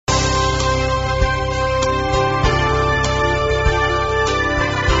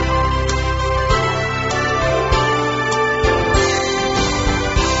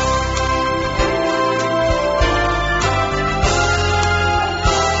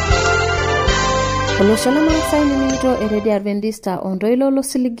Olosho Maasai nining'ito eredi Adventista ondoilo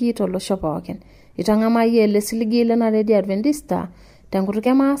losiligi tolosho pookin. Itang'amayie ele siligi lena redi Adventista tenkutuk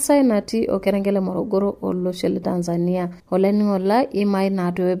Maasai natii Okerengele Morogoro olosho le Tanzania. Olainining'oni imai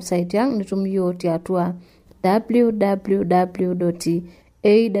naa te website yang nitum yiok tiatua www.awr.org.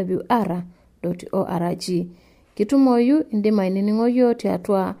 Kitumoyu indim ainining'o yiok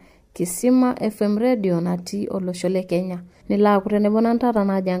tiatua Kisima FM radio natii olosho le Kenya. Nilaaku tenebo nantata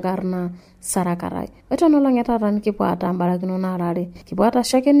naji enkarna Sarakarai. Etonolong etata nikipuo atambarakino narare. Kipuo ata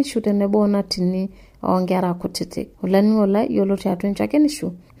Shakenisho tenebo Inatinini nkera kutiti. Olainining'oni yiolo tiatua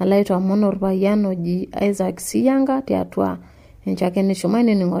Shakenisho nalaito amon orpayian oji Siyanga tiatua Shakenisho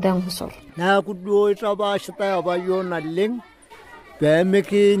mainining'o teng'usor. Naaku duo itapaashita apa yiok naleng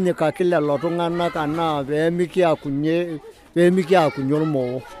peemikinyikaki lelo tung'anak anaa peemikiakunye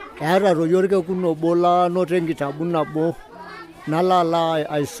ormoo. Eeta toi orkekun obo lanoto enkitabu nabo nalo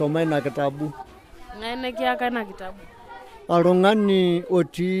aisoma ina kitabu. Ng'ae nikiaka ina kitabu? Oltung'ani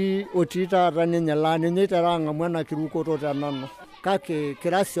otii taata ninye laa ninye iteru ang'amu ena kirukoto tenanu. Kake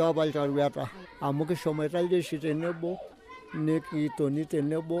kira sii apa ilchorweta amu kishomoita iljeshi tenebo nikitoni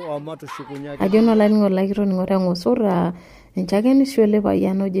tenebo omatushukunye. Ajo nolainining'oni kitoning'o teng'usur Shakenisho ele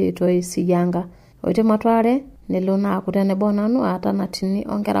payian oji Siyanga. Oitimatware nelo naaku tenebo nanu ata Inatinini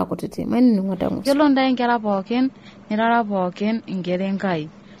nkera kutiti. Mainining'o teng'usur. Yiolo ntae nkera pookin nirara pookin nkera Enkai.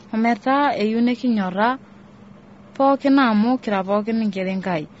 Ometaa eyieu nikinyorra pookin amu kira pookin nkera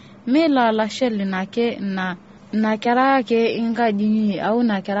Enkai. Milo olashe lino ake ina kera ake inkajijik au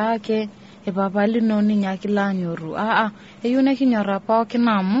ina kera ake ipapa lino ninye ake laanyorru. Eyieu nikinyorra pookin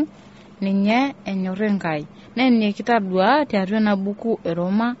amu ninye enyorr Enkai. Nenne kitadua tiatua ena buku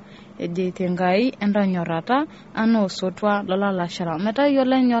Roma ejeite Enkai enyorata anaa osotua lolalashara. Metaa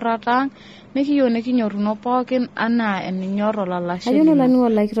yiolo enyorata nikiyieu nikinyorruno pookin anaa eninyorr olalashe. Ajo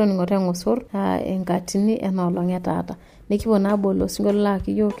nolainining'oni kitoning'o teng'usur enkatini enoolong etaata. Nikipuo naa abol osinkolio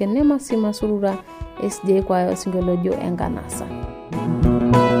laaki yiok ene Masimasurura SJ kwa osinkolio ojo Enkanasa.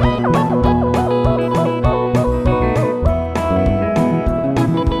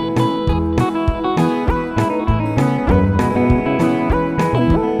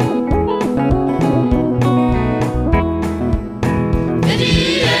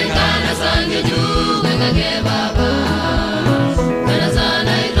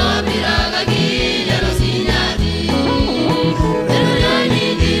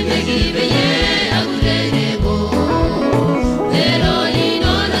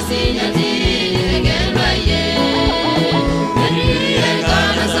 Siyanga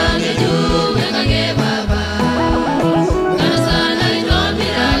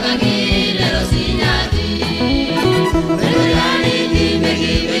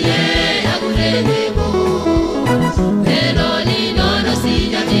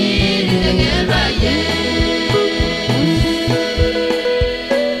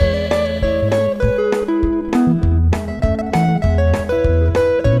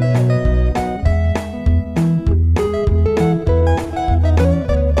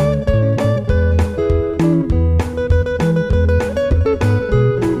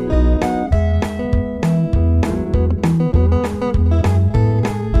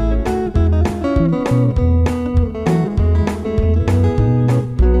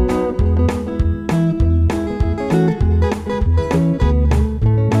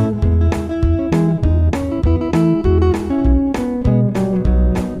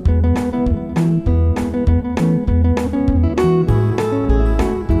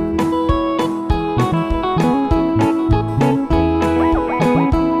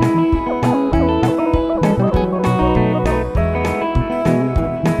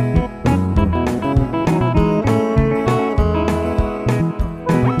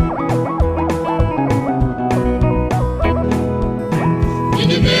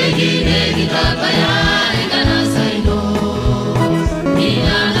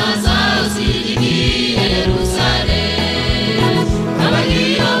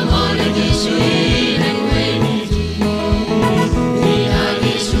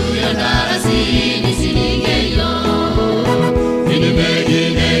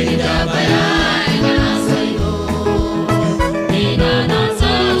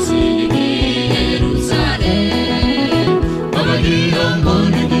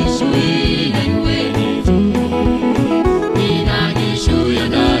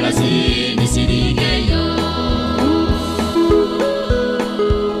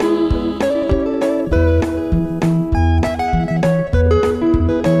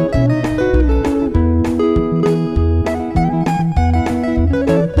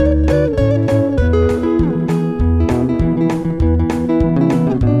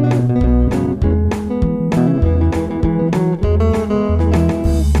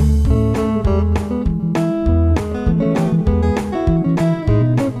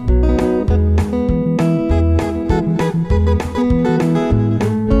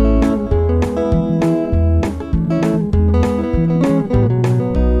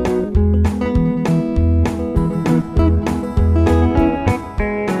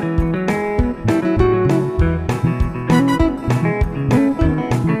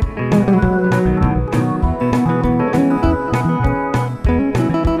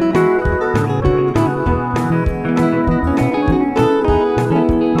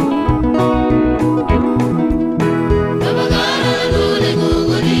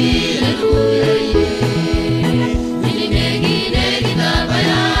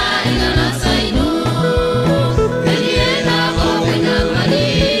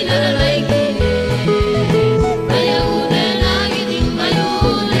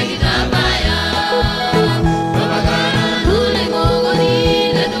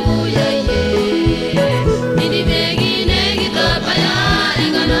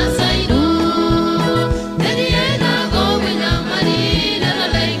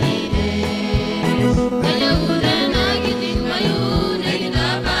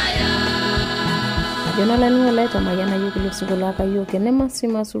Nala leta mayana yukilo sikola kayo kenema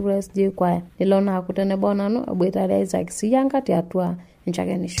sima surres je kwaya. Nilona akutene bonano abwetare Isaac Siyanga tiatua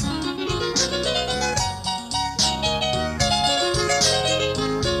Shakenisho.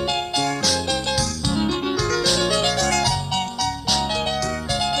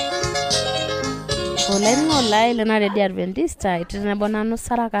 Olai lena redi Adventista itene bonano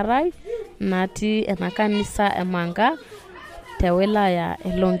sarakarai nati ena kanisa emanga te wilaya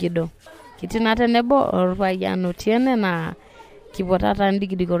Elongido. Kitina tenebo orpayian tiene na kipotata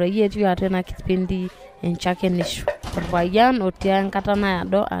ndigidikoro yetu atena kipindi Shakenisho. Orpayian otia enkata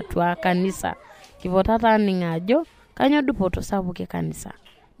naado atua kanisa. Kipotata ningajo kanyo dupoto sapuke kanisa.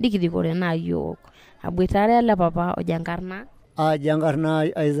 Ndigidikore na yok. Abwitare ele papa ojankarna. Jankarna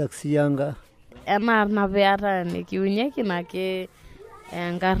Isaac Siyanga. Ena arna beata nikiunyeki nake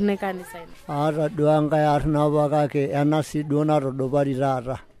enkarne kanisa ina. Ara duanga arna bakake ena si duona rodobari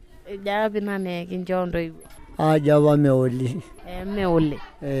rara. Jawabi nane kinjondo ibu. Java meoli. Meole.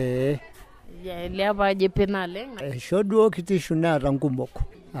 Ya liaba jepenale. Shoduo kitishu na rankumoko.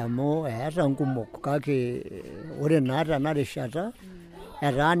 Amo rankumoko kake ore nata narishata.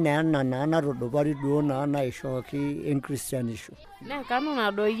 Era nana rodobari duona na ishoki in Christianisho. Ne kanu na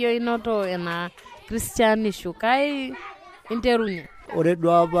do iyo inoto ena Christianisho kai interunye. Ore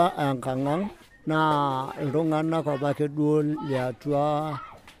duaba ankangang na iltung'anak apake duo liatua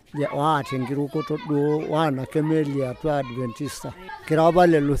tenkirukoto duo wana kemeli atua Adventista. Kiraba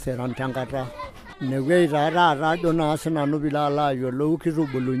le Lutheran tenkata. Newei taata ajo naa sinanu pilala ayiolou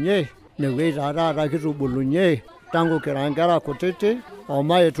kitubulunye. Newei taata kitubulunye. Tangu kira nkera kutiti.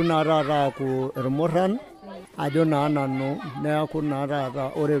 Omaetu naa taata aku irmurran. Ajo naa nanu neeku naa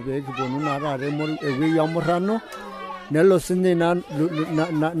taata ore pee kiponu naa taata ewei omurrano. Nelo sinye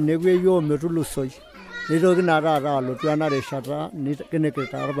newei ometulusoi. Nitoki naa taata alotu ena rishata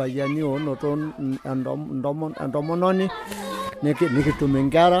nikita irpayiani oonoto entomononi nikitum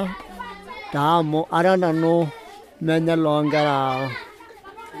nkera amu ara nanu menye loonkera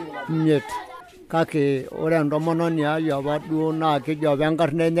 5 kake ore entomononi ai apa duo naa keji apa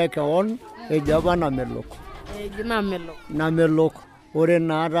enkarna enye keon eji apa Namelok. Namelok. Ore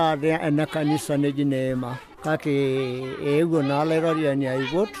naa taata ena kanisa neji Neema kake eewuo naa lairoriani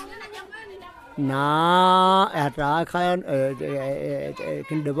aipot naa etaa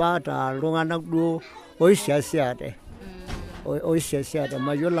kindipa ataa iltung'anak duo oisiasiate. Oisiasiate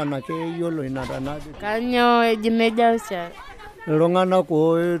mayiolo enake yiolo ina tanadi. Kanyo eji neja oisiasiate. Iltung'anak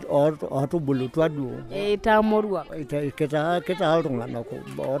ootubulutua duo. Itamorua. Kitaa iltung'anak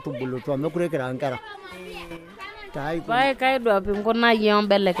ootubulutua mekure kira nkera. Kai dua pinguna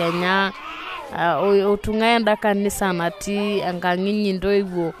yombelekenya otunga enda kanisa natii enkang'inyi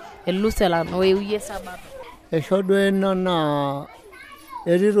ntoiwuo Lutheran oewuye Sabato. Eshodo ena naa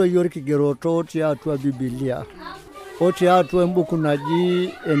erito yiok kigeroto tiatua Biblia. Tiatua embuku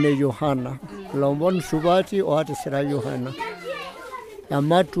naji ene Yohana. Lomon supati oatisira Yohana.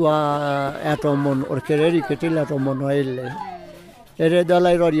 Ematua etomon orkereri kiti le 12. Etejo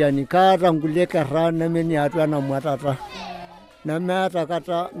lairoriani kaata nkulie kerra nemeni atua ena mwatata. Nemeeta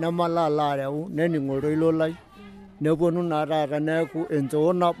kata nemalala areu nening'o oltoilo lai. Neponu naa taata neeku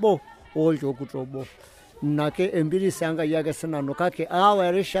enchoo nabo olchokut obo. Nake empirisi Enkai ake sinanu kake aawa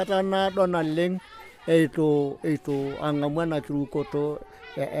erishata naado naleng eitu ang'amu ena kirukoto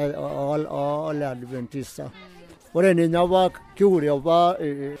ole Adventista. Ore ninye apa kiure apa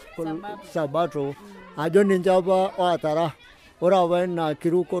Sabato ajo ninche apa oatara. Ore apa ina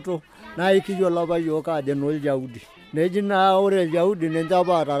kirukoto naa ikiyiolo apa yiok ajo enoljaudi. Neji naa ore Iljaudi ninche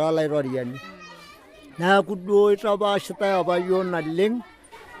apa oatara lairoriani. Neeku duo itapaashitai apa yiok naleng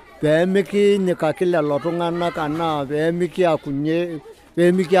peemikinyikaki lelo tung'anak anaa peemikiakunye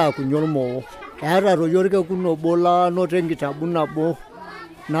ormoo. Eeta toi orkekun obo lanoto enkitabu nabo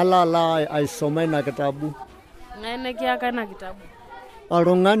nalo aisoma ina kitabu. Ng'ae nekiaka ina kitabu?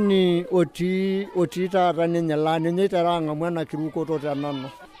 Oltung'ani otii taata ninye laa ninye iteru ang'amu ena kirukoto tenanu.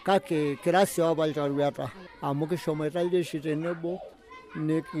 Kake kira sii apa ilcharueta amu kishomoita iljeshi tenebo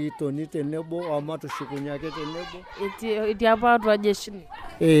nikitoni tenebo omatushukunye ake tenebo. Itii apa atua jeshini?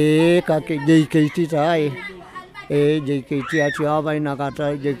 Kake JKT taa JKT atii apa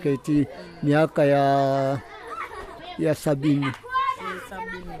inakata JKT miaka ya 70.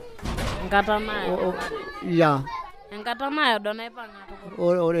 Enkata naado. Ya. Enkata naado naipang'a.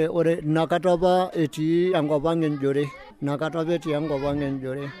 Ore inakata apa etii enkop ang' Enjore. Inakata apa etii enkop ang'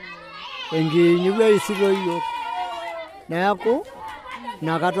 Enjore. Enkiinyi isitoi yiok. Neeku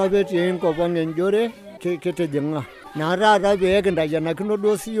inakata apa etii enkop ang' Enjore kitijing'a. Na taata pee kintayianakino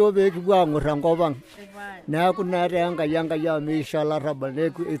duo siyiok pee kipuo aang'orr enkop ang'. Neeku naa Enkai amu meisho olarrabal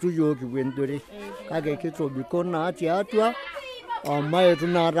neeku eitu yiok kipuo endore. Kake kitobiko naa tiatua omaetu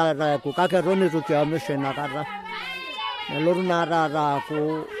naa taata aaku kake eton eitu kiamisho inakata. Nelotu naa taata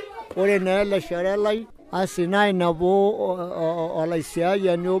aaku ore naa ele shere lai asi nainepu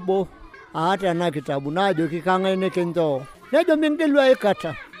olaisiayiani obo aata ena kitabu naajoki kang'ae nikinchoo. Nejo mingelu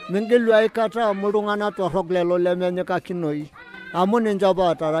aikata amu iltung'anak torrok lelo lemenyikakinoi amu ninche apa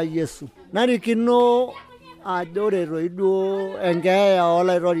ootara Yesu. Narikino ajo ore toi duo enkeeya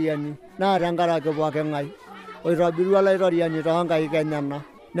olaitoriani naa tenkaraki pooking'ae oitobirua olaitoriani toonkaik enyenak.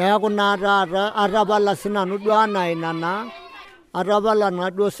 Neeku naa taata atapala sinanu duo anaa ina naa atapala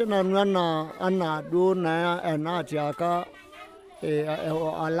naa duo sinanu anaa duo naa enaatiaka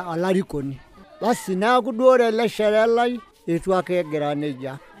olarikoni. Basi neeku duo ore ele shere lai etu ake egira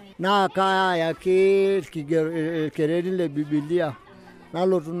nejia. Naa kaayaki irkererin le Biblia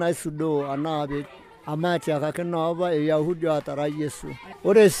nalotu naisudoo anaapik amu atiakaki naapa Yahudi ootara Yesu.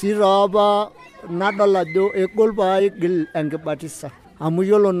 Ore sii toopa nadol ajo egol paaigil enkibatisa amu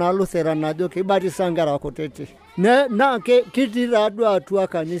yiolo naa Lutheran ajo kibatisa nkera kutiti. Naa kitii taaduo atua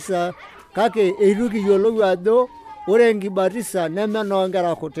kanisa kake eitu kiyiolou ajo ore enkibatisa neme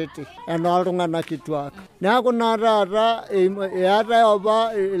noonkera kutiti enooltung'anak kituak. Neeku naa taata eetae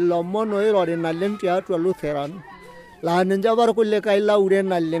apa ilomon oirori naleng tiatua Lutheran laa ninche apa irkulikae laure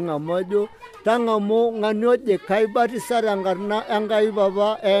naleng amu ajo tang'amu ng'ania oje kaibatisa tenkarna Enkai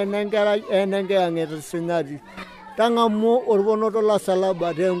papa enenkerai enenkiyang'et sinyati. Tang'amu orponoto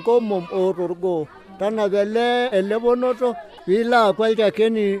losalaba tenkomom ootorgoo. Tanapa ele ponoto piilo aaku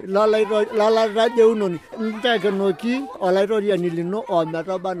olchakeni lolaitajeunoki nchakenoki olaitoriani lino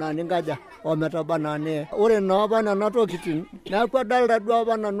ometaba naa ninkaja ometaba naa nee. Ore naa apa nena tokitin neeku adolta duo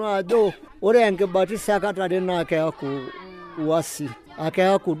apa nanu ajo ore enkibatisa ekatare naa keeku uasi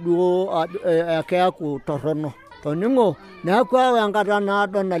akeeku duo akeeku torrono. Toning'o neeku aawa enkata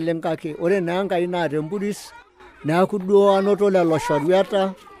naado naleng kake ore naa Enkai naa tempuris neeku duo anoto lelo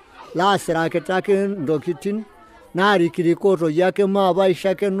shorweta laasirakita ake ntokitin naarikirikoo toi ake maapa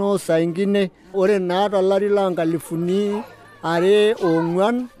aishakenoo saa ingine. Ore naa tolari lo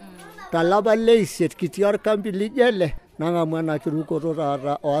 2024 tolapa le isiet kitii orkambi lijo ele nang'amu ena kirukoto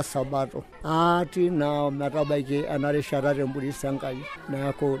taata oosabato atii naa ometabaiki ena rishata tempuris Enkai.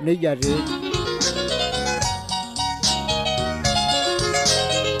 Neeku nejia taa.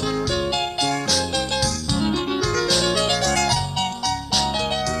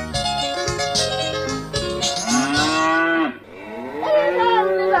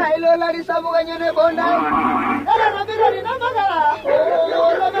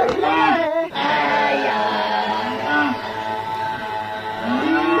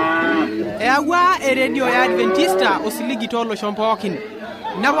 Eyaua eredio ya Adventista osiligi tooloshon pookin.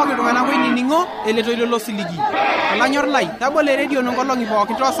 Nepok iltung'anak oinining'o eletoilo losiligi. Olanyor lai, tabolo eredio nonkolong'i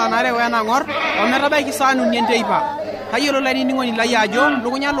pookin toosanare wenang'or ometabaiki saa 4 enteipa. Tayiolo lainining'oni lai ajo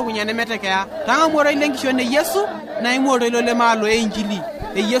lukunya nemetekeya. Tang'amu oroilo enkishon e Yesu naimu oroilo lemaalo e Injili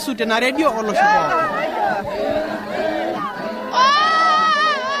e Yesu tena redio olosho pookin.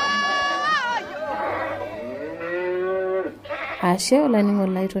 Ashe olaningo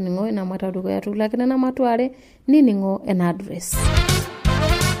laito ningo ina mataduko ya tulakina na matuare ni ningo en address.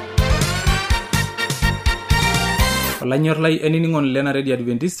 Olanyor lai eniningon lena redio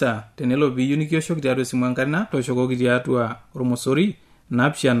Adventista tenelo piyu nikioshoki tiatua simu enkarina toshokoki tiatua ormosori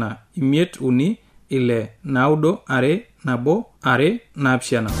 753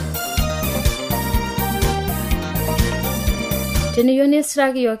 Teniyo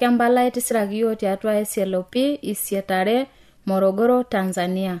nisiraki yo kembala etisiraki yo tiatua SLP isietare Morogoro,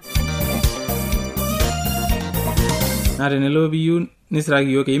 Tanzania. Na tenelo piyu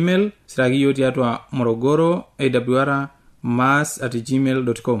nisiraki yo email siraki yo tiatua Morogoro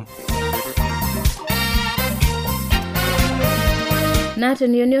awr@gmail.com. Na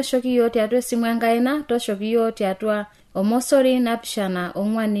teniyo nioshoki yo tiatua simu enkaina toshoki yo tiatua omosori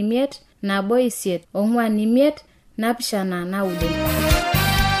 745 naboisiet 45 759.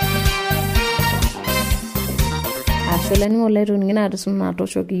 Asholani olai tuningina atusuna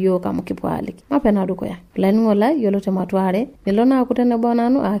toshoki yo kamukipwalik. Mapena dukoya. Lani olai yolote matuare nilona akutene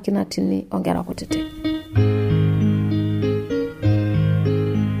bonanu Inatinini ongera kutiti.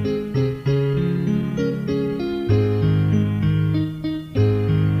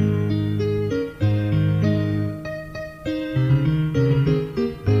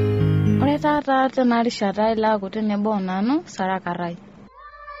 Tata narishata ila kutene bonanu sarakarai.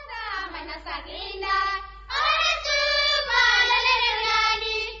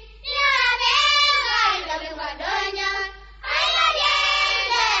 Ya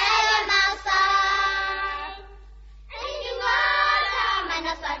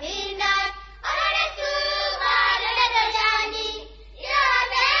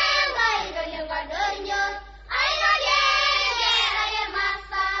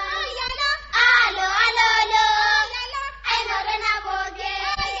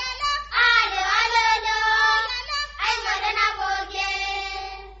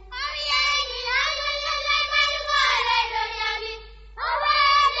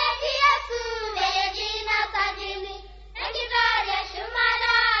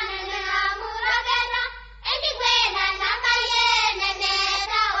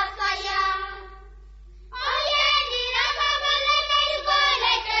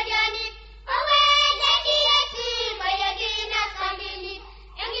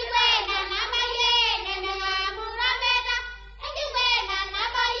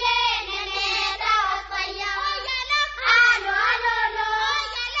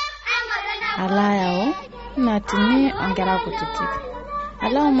ala yao inatini onkera kutiti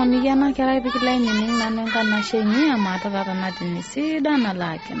ala omoni yana kera pikila nining nanonga na shenyi amata natini sida na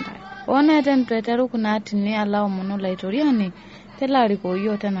lakenda ona eten tweteru kunatini ala omono laitoriani telari ko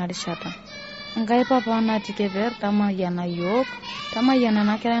yo tenarishata ngai papa natikever tamayana yok tamayana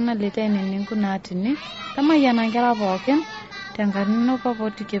nakera na lete nining kunatini tamayana kera boken tengarino papa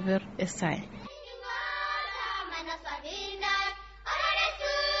tikever esai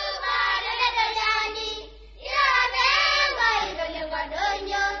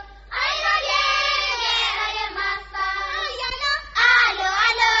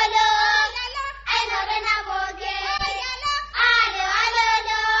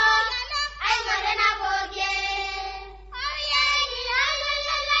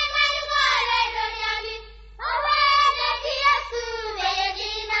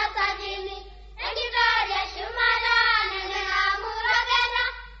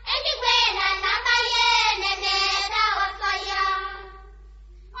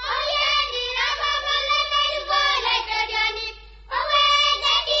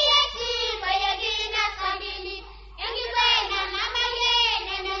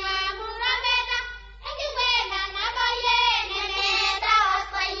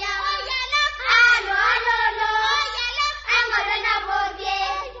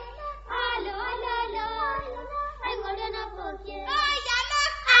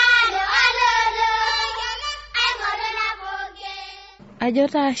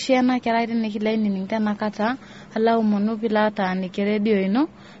ajota shena keraiti nikilaini ningtena kata ala umonu pilata nikiredio ino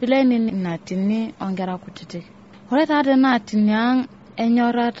pilaini natini onkera kutiti ore taata natini ang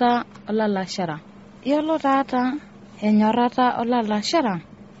enyorata olalashara yolo taata enyorata olalashara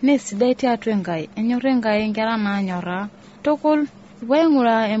nesidai tiatua Enkai enyorra Enkai nkera naanyora tukul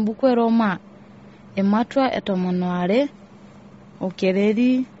waingura embuku eroma ematua etomonoare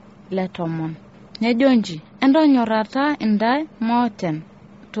okereri le tomon nejonji endonyorata indai moten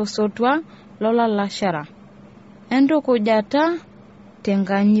tosotua lolalashara endokujata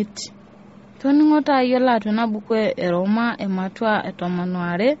tenkanyit toningota yola tuna buku eroma ematua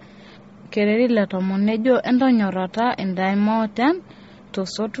etomonoare kereri le tomon nejo endonyorata indai moten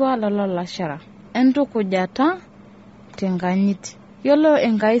tosotua lolalashara endokujata tenkanyit yolo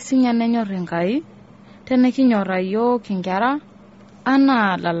Enkai sinya nenyor Enkai tenekinyora yo kinkera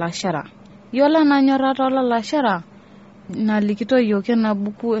ana lalashara yola nanyorata olalashara nalikito yoke na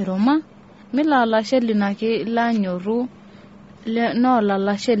buku eroma mila lasheli nake lanyoru no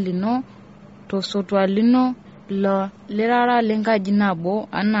lalasheli no tosotua lino lo lirara lenkaji nabo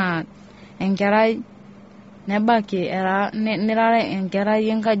ana enkerai nebaki era nirara enkerai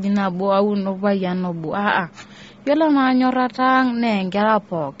enkaji nabo au nobayan nobo yola nanyorata ne enkera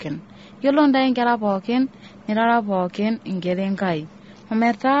pookin yolo nda enkera pookin nirara pookin inkera Enkai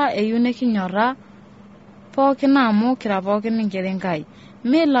omerta eyune kinyora pookin amu kira pookin inkera Enkai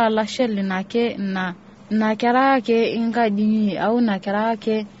mila lasheli nake na kera ake inkajinyi au na kera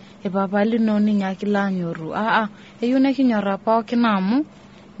ake ipapalino ninyaki lanyoru eyune kinyora pookin amu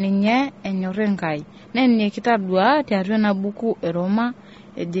ninye enyorra Enkai nenne kitadua tiatua na buku eroma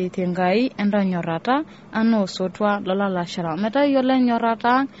ejeite Enkai endonyorata ana osotua lolalashara meta yolo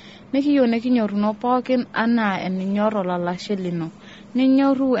enyorata nikiyone kinyoruno pookin ana eninyoro lalashelino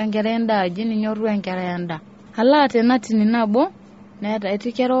ninyoru enkera endaji ninyoru enkera enda ala tenatini nabo neta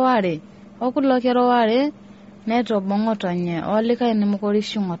etikeroare okulo keroare neto bongotonye olikai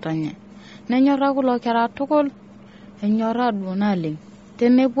nemukorishi ngotonye nenyorra kulo kera tukul enyora duonaling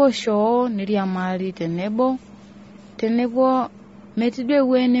tenebo shoo niriamari tenebo metidwe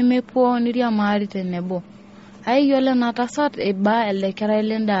wene mepo niriamari tenebo ayole natasat eba elekera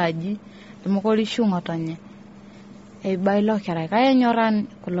elendaji nemukorishi ngotonye eba ilo kera kaya nyoran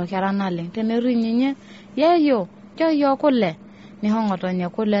kulo kera naling tenerinyenye yeyo joyo kule nihongotonye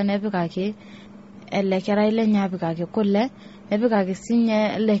kule nepikaki elekera ile nyapikaki kule nepikaki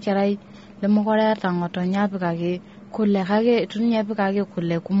sinye elekera lemukoreta ngotonye apikaki kule kake tunye pikaki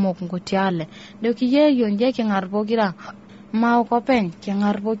kule kumok ngutiale doki yeyo nje kingarpokira mau kopeny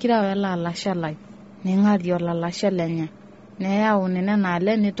kingarpokira wela lashalai ningario la lashalenya neyau nene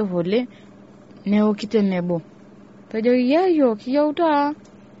nale nituhuli neokite nebo tojo yeyo kiyauta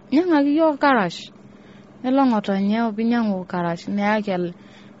nyanga kiyo karash nelongotonye opinyangu karash neakel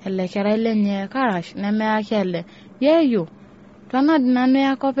elekera ilenye karash nemeakele yeyo twana dinane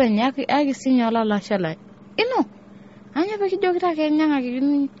yakopeny akisinyo la lashalai ino anya bekijokita ke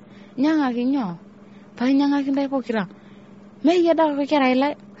nyanga kinyo pa nyanga kindai pokira meyeda ko kera ila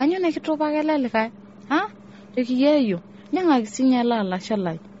anyo ne kitopa kelele kai tekiyeyo nyanga kisinya la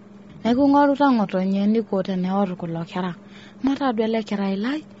shalai neku ngoru tangotonye ndiko tene oru kulo kera mata dwele kera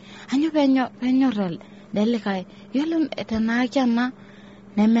ila anyo penyorel delikai yolo etanakena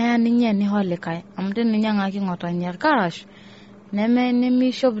nemeya ninye ni holikai amte ninye ngaki ngotonyer karash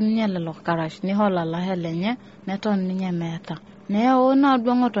nemi shop ninye lelo karash ni holala helenye neton ninye meta ne ona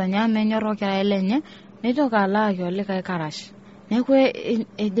dwa ngotonya menyoro kira lenye nitoka la yolikai karash nekwe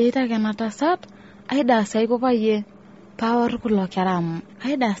edeita kenata sat aida saiko paye power kulo keram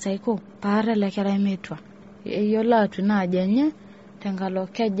aida saiko pare le kera metwa yola tuna jenye tengalo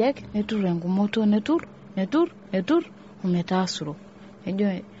kejek netur engumoto netur umetasuro ejo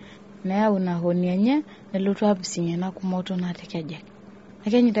na una honienye nelutu abisinye na kumoto na tekejek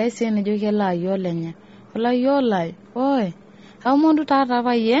akenyi taise nejo kela yolenye ola yolai oi amondu tata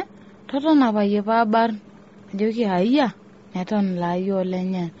paye toto na paye babar ejo ki haiya neton la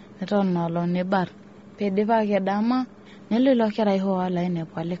yolenye neton nolo nebar pedipa kedama nelelo kera iho ala ine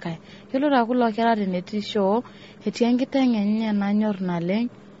kwalikai yolo rakulo kera tenetisho etiangitengenye nanyor naleng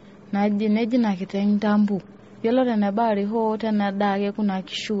neji na kiteng tambu yolo tenebari ho tenadage kuna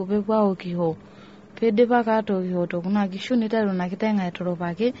kishu pepa okiho pedipa kato kiho to kuna kishu niteru na kitenga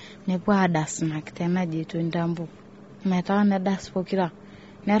etoropake nepwa adas na kitena jitu ndambu meta na das pokira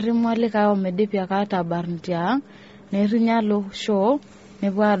nerimwali ka omedipi akata barntia nerinyalo show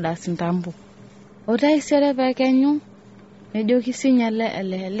nepwa adas ndambu otai sere pekenyu nejo kisinyale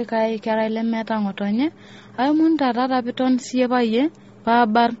ele kai kera ile meta ngotonye ay munta tata piton sie paye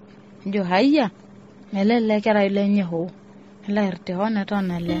babar jo haiya melele kera ile nyeho la irte hone ton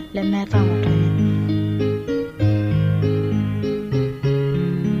le meta ngotonye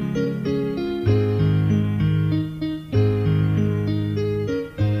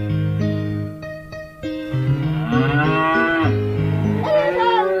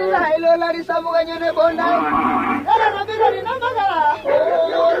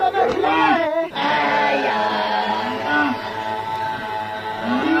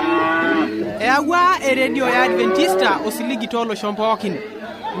Ewa radio ya Adventista osiligi tolo shompookin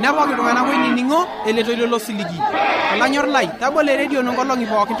napoki tungana ko ningo eletoilo lo siligi olanyor lai tabole radio nongolongi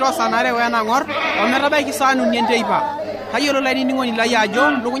pookin to sanare wena ngor ometabaiki sanu nienteipa hayolo lai ningo ni lai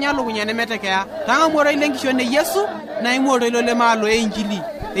ajo lukunya nemetekea tanga moro ile nkishone Yesu na imoro ilo le malo e injili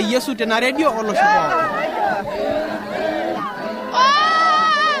e Yesu tena radio olo shopo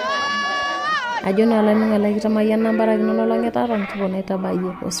ajona ala ngala kitamaya nambara kinono langetara ntibona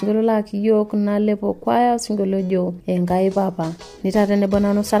itabaye osingolo la kiyo kuna lepo kwaya osingolo jo engai papa nitate ne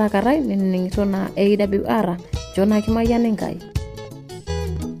bonano sarakarai niningito na AWR jona kimaya nengai